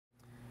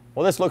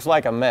Well, this looks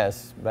like a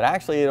mess, but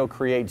actually it'll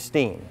create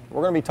steam.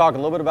 We're going to be talking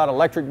a little bit about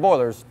electric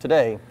boilers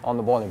today on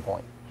The Boiling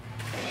Point.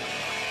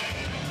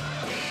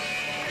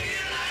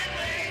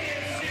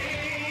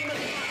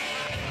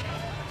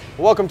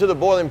 Welcome to The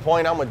Boiling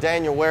Point. I'm with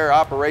Daniel Ware,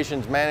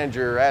 Operations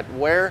Manager at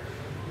Ware.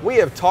 We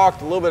have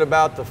talked a little bit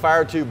about the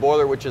fire tube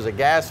boiler, which is a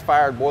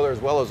gas-fired boiler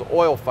as well as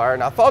oil-fired.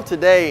 And I thought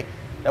today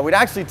that we'd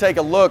actually take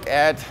a look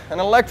at an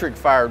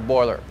electric-fired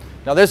boiler.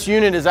 Now this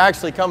unit has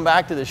actually come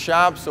back to the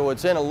shop, so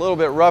it's in a little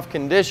bit rough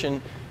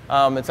condition.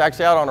 It's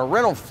actually out on a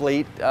rental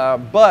fleet,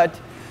 but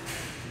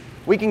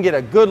we can get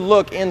a good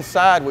look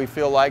inside, we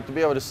feel like, to be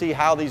able to see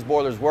how these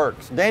boilers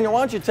work. So Daniel, why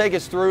don't you take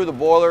us through the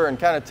boiler and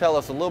kind of tell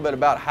us a little bit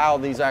about how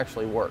these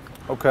actually work?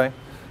 Okay.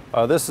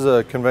 This is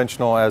a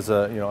conventional as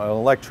a, an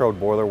electrode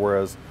boiler,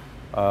 whereas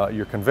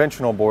your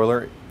conventional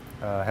boiler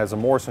has a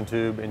Morrison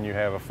tube and you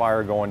have a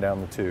fire going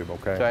down the tube,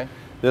 okay?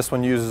 This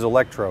one uses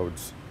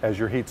electrodes as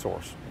your heat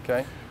source.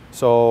 Okay.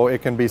 So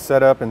it can be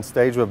set up and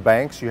staged with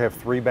banks. You have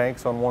 3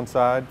 banks on one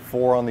side,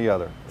 4 on the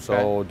other. Okay.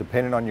 So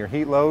depending on your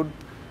heat load,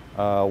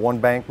 one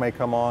bank may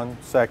come on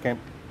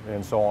second,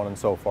 and so on and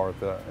so forth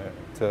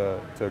to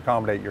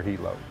accommodate your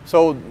heat load.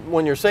 So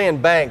when you're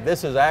saying bank,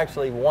 this is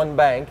actually one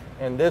bank,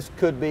 and this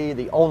could be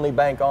the only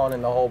bank on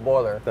in the whole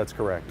boiler. That's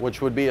correct.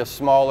 Which would be a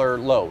smaller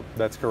load.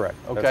 That's correct.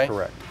 Okay. That's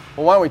correct.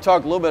 Well, why don't we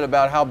talk a little bit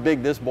about how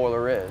big this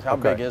boiler is? How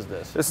big is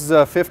this? This is a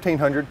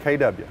 1500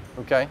 kW.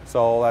 Okay.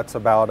 So that's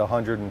about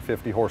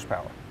 150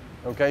 horsepower.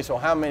 Okay, so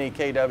how many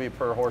kW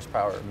per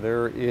horsepower?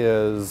 There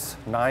is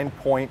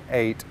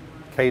 9.8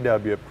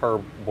 kW per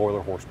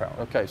boiler horsepower.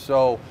 Okay,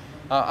 so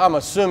I'm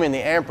assuming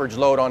the amperage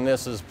load on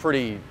this is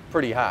pretty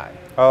high.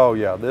 Oh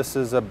yeah, this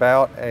is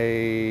about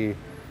a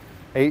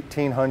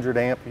 1800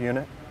 amp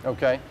unit.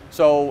 Okay,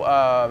 so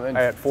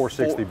at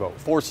 460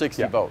 volts.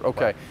 460 volt.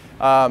 Okay.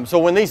 Right. So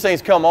when these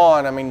things come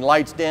on, I mean,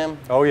 lights dim.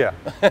 Oh yeah.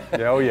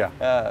 Oh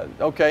yeah.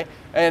 Okay,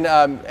 and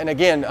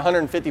again,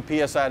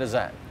 150 psi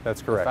design.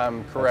 That's correct. If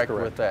I'm correct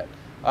with that.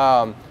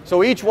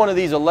 So each one of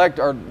these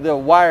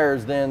the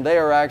wires, then they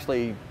are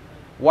actually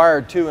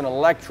wired to an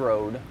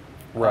electrode.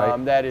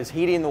 Right. That is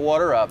heating the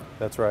water up.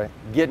 That's right.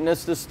 Getting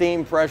us the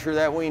steam pressure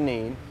that we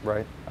need.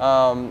 Right.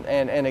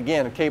 And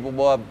again,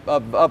 capable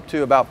of up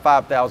to about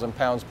 5,000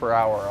 pounds per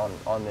hour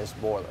on this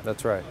boiler.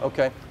 That's right.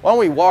 Okay. Why don't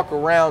we walk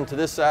around to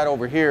this side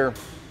over here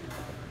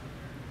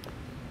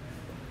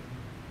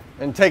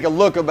and take a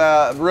look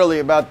about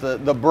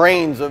the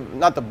brains of,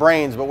 not the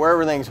brains, but where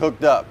everything's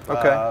hooked up.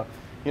 Okay.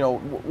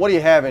 What do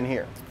you have in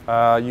here?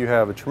 You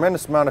have a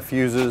tremendous amount of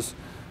fuses.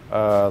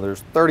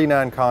 There's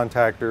 39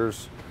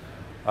 contactors.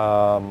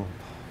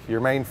 Your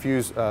main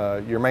fuse,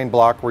 your main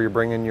block where you're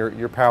bringing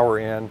your power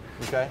in,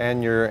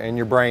 and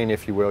your brain,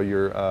 if you will,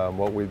 your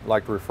what we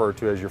like to refer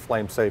to as your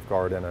flame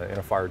safeguard in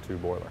a fire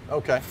tube boiler.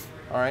 Okay,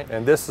 all right.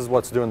 And this is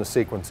what's doing the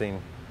sequencing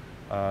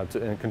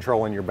and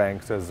controlling your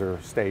banks as they're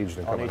staged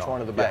and coming on. On each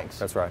one of the banks.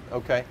 That's right.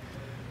 Okay.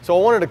 So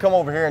I wanted to come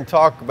over here and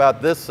talk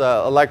about this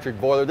electric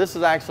boiler. This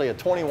is actually a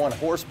 21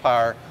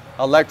 horsepower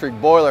electric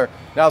boiler.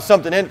 Now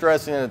something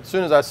interesting as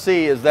soon as I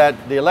see is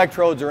that the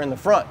electrodes are in the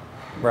front.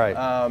 Right.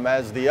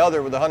 As the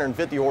other with the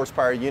 150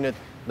 horsepower unit,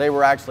 they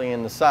were actually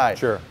in the side.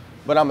 Sure.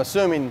 But I'm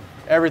assuming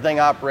everything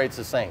operates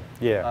the same.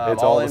 Yeah,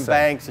 it's all all in the same.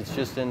 banks. It's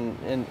just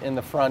in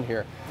the front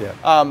here.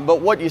 Yeah. But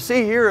what you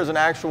see here is an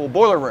actual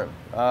boiler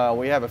room.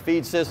 We have a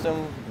feed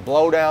system,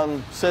 blow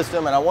down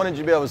system, and I wanted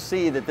you to be able to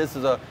see that this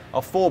is a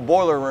full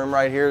boiler room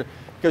right here,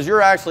 because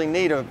you actually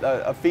need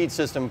a feed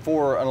system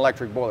for an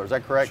electric boiler. Is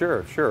that correct?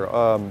 Sure, sure.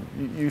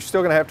 You're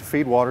still going to have to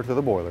feed water to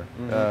the boiler,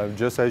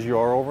 just as you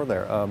are over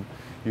there.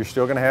 You're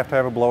still going to have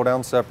a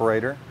blowdown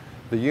separator.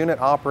 The unit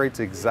operates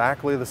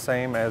exactly the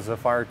same as a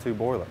fire tube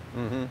boiler.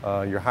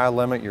 Your high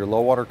limit, your low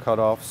water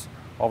cutoffs,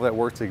 all that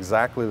works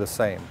exactly the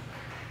same.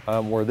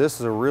 Where this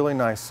is a really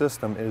nice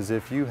system is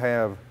if you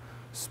have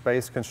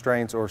space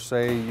constraints, or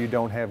say you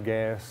don't have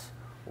gas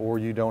or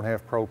you don't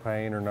have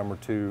propane or number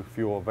 2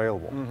 fuel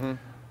available.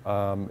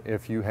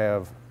 If you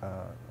have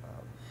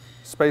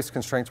space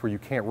constraints where you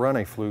can't run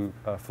a flue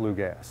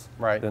gas,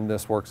 then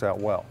this works out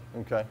well.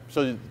 Okay.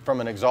 So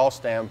from an exhaust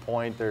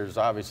standpoint, there's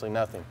obviously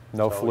nothing.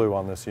 No flue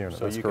on this unit.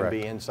 So That's you correct.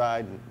 can be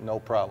inside, no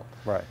problem.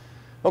 Right.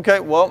 Okay,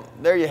 well,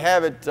 there you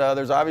have it.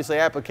 There's obviously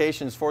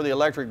applications for the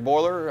electric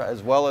boiler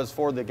as well as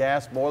for the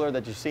gas boiler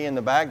that you see in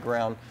the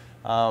background,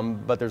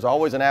 but there's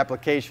always an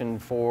application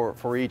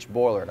for each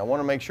boiler. And I want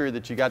to make sure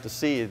that you got to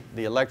see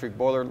the electric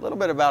boiler, a little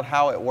bit about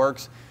how it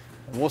works,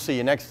 and we'll see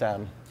you next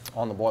time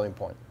on The Boiling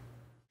Point.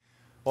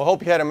 Well, I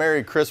hope you had a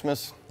Merry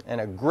Christmas and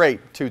a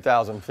great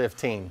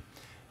 2015.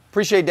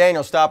 Appreciate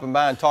Daniel stopping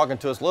by and talking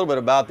to us a little bit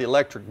about the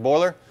electric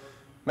boiler.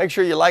 Make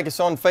sure you like us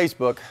on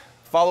Facebook,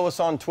 follow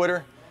us on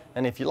Twitter,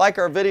 and if you like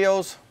our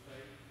videos,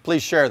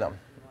 please share them.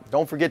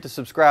 Don't forget to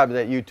subscribe to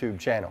that YouTube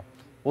channel.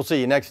 We'll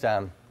see you next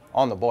time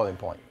on The Boiling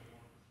Point.